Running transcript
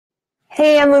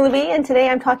Hey, I'm Lulu B, and today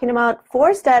I'm talking about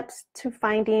 4 steps to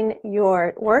finding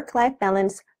your work-life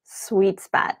balance sweet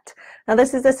spot. Now,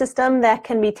 this is a system that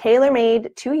can be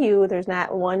tailor-made to you. There's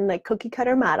not one like cookie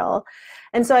cutter model.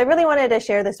 And so I really wanted to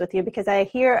share this with you because I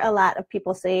hear a lot of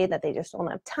people say that they just don't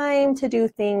have time to do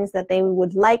things that they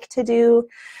would like to do.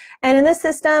 And in this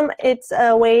system, it's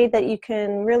a way that you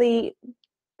can really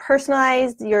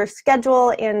personalize your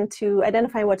schedule and to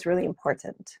identify what's really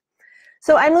important.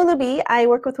 So I'm Lulu B. I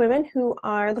work with women who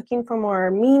are looking for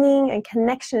more meaning and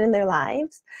connection in their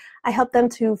lives. I help them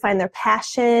to find their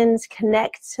passions,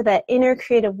 connect to that inner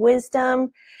creative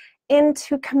wisdom, and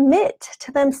to commit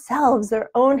to themselves,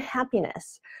 their own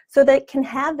happiness, so they can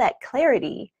have that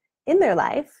clarity in their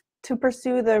life to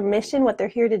pursue their mission, what they're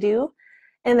here to do,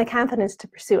 and the confidence to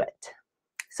pursue it.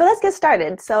 So let's get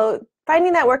started. So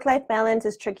finding that work-life balance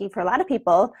is tricky for a lot of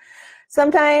people.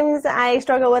 Sometimes I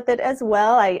struggle with it as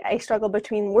well. I struggle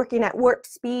between working at warp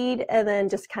speed and then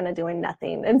just kind of doing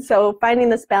nothing. And so finding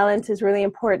this balance is really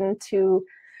important to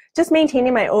just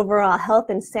maintaining my overall health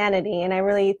and sanity. And I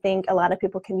really think a lot of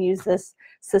people can use this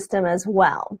system as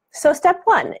well. So step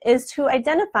 1 is to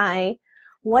identify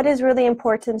what is really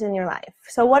important in your life.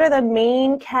 So what are the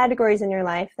main categories in your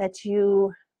life that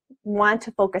you want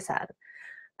to focus on?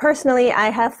 Personally,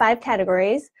 I have 5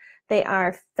 categories. They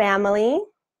are family,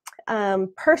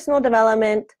 personal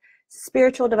development,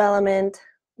 spiritual development,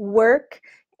 work,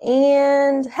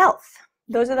 and health.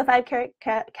 Those are the 5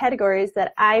 categories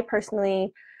that I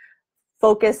personally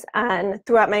focus on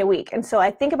throughout my week. And so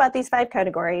I think about these 5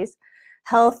 categories: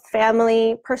 health,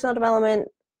 family, personal development,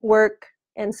 work,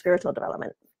 and spiritual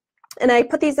development. And I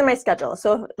put these in my schedule.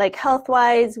 So like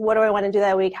health-wise, what do I want to do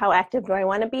that week? How active do I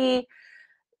want to be?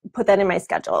 Put that in my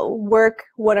schedule. Work,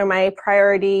 what are my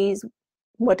priorities?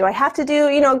 What do I have to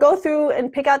do? Go through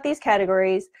and pick out these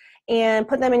categories and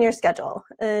put them in your schedule,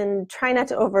 and try not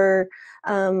to over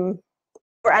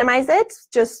itemize it.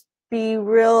 Just be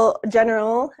real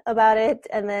general about it,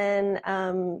 and then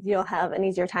you'll have an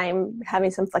easier time having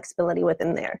some flexibility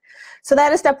within there. So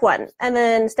that is step 1. And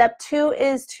then step 2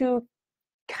 is to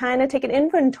kind of take an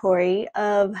inventory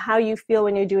of how you feel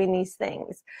when you're doing these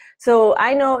things. So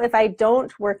I know if I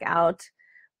don't work out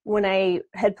when I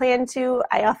had planned to,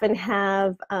 I often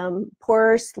have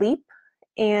poorer sleep,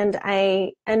 and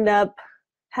I end up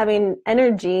having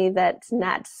energy that's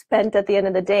not spent at the end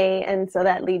of the day, and so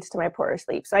that leads to my poorer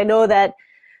sleep. So I know that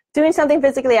doing something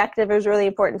physically active is really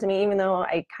important to me, even though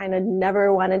I kind of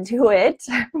never want to do it,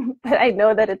 but I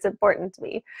know that it's important to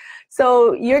me.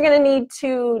 So you're going to need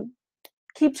to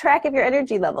keep track of your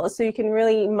energy levels so you can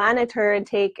really monitor and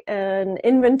take an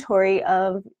inventory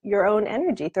of your own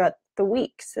energy throughout the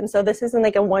weeks. And so this isn't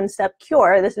like a one-step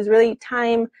cure. This is really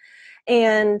time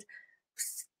and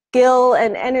skill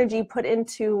and energy put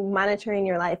into monitoring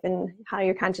your life and how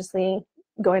you're consciously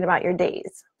going about your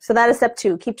days. So that is step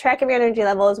 2. Keep track of your energy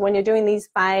levels when you're doing these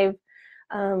 5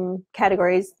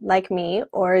 categories like me,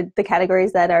 or the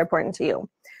categories that are important to you.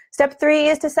 Step 3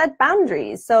 is to set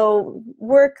boundaries. So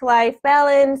work-life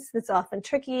balance, it's often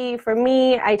tricky. For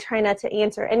me, I try not to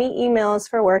answer any emails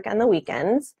for work on the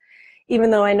weekends,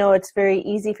 even though I know it's very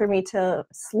easy for me to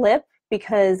slip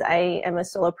because I am a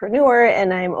solopreneur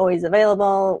and I'm always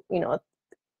available,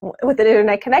 with an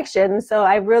internet connection. So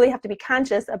I really have to be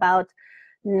conscious about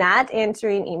not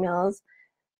answering emails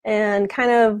and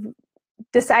kind of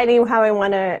deciding how I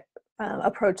want to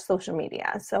approach social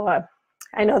media. So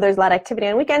I know there's a lot of activity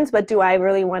on weekends, but do I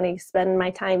really want to spend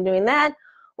my time doing that?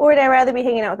 Or would I rather be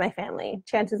hanging out with my family?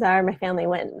 Chances are my family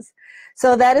wins.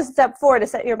 So that is step 4, to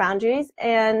set your boundaries.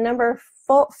 And number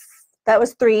 4, that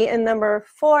was 3. And number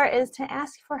 4 is to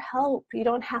ask for help. You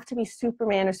don't have to be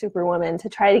Superman or Superwoman to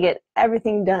try to get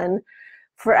everything done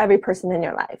for every person in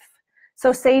your life.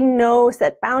 So say no,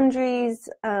 set boundaries,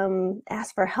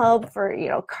 ask for help for,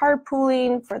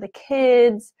 carpooling for the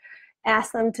kids.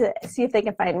 Ask them to see if they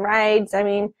can find rides. I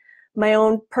mean, my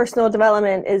own personal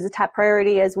development is a top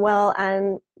priority as well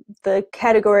on the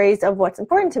categories of what's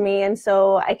important to me. And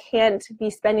so I can't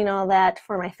be spending all that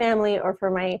for my family or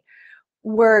for my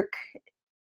work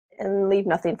and leave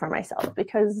nothing for myself,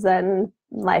 because then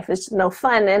life is no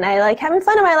fun. And I like having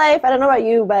fun in my life. I don't know about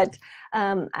you, but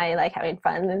I like having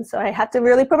fun. And so I have to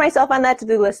really put myself on that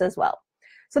to-do list as well.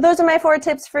 So those are my 4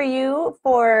 tips for you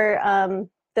for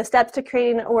the steps to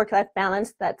creating a work-life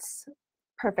balance that's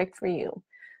perfect for you.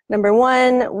 Number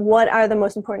 1, what are the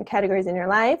most important categories in your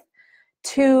life?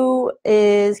 2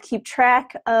 is keep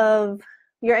track of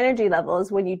your energy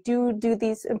levels when you do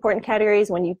these important categories.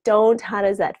 When you don't, how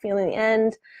does that feel in the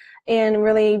end? And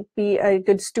really be a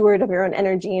good steward of your own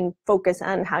energy and focus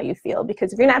on how you feel,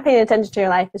 because if you're not paying attention to your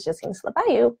life, it's just going to slip by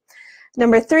you.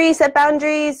 Number 3, set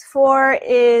boundaries. 4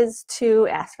 is to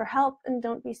ask for help and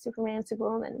don't be Superman,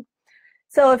 Superwoman.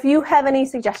 So if you have any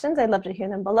suggestions, I'd love to hear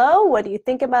them below. What do you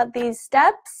think about these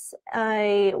steps?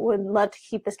 I would love to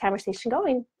keep this conversation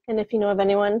going. And if you know of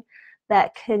anyone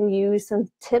that can use some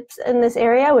tips in this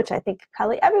area, which I think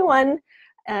probably everyone,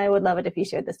 I would love it if you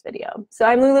shared this video. So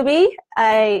I'm Lulu B.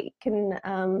 You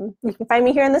can find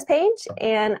me here on this page,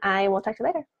 and I will talk to you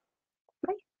later.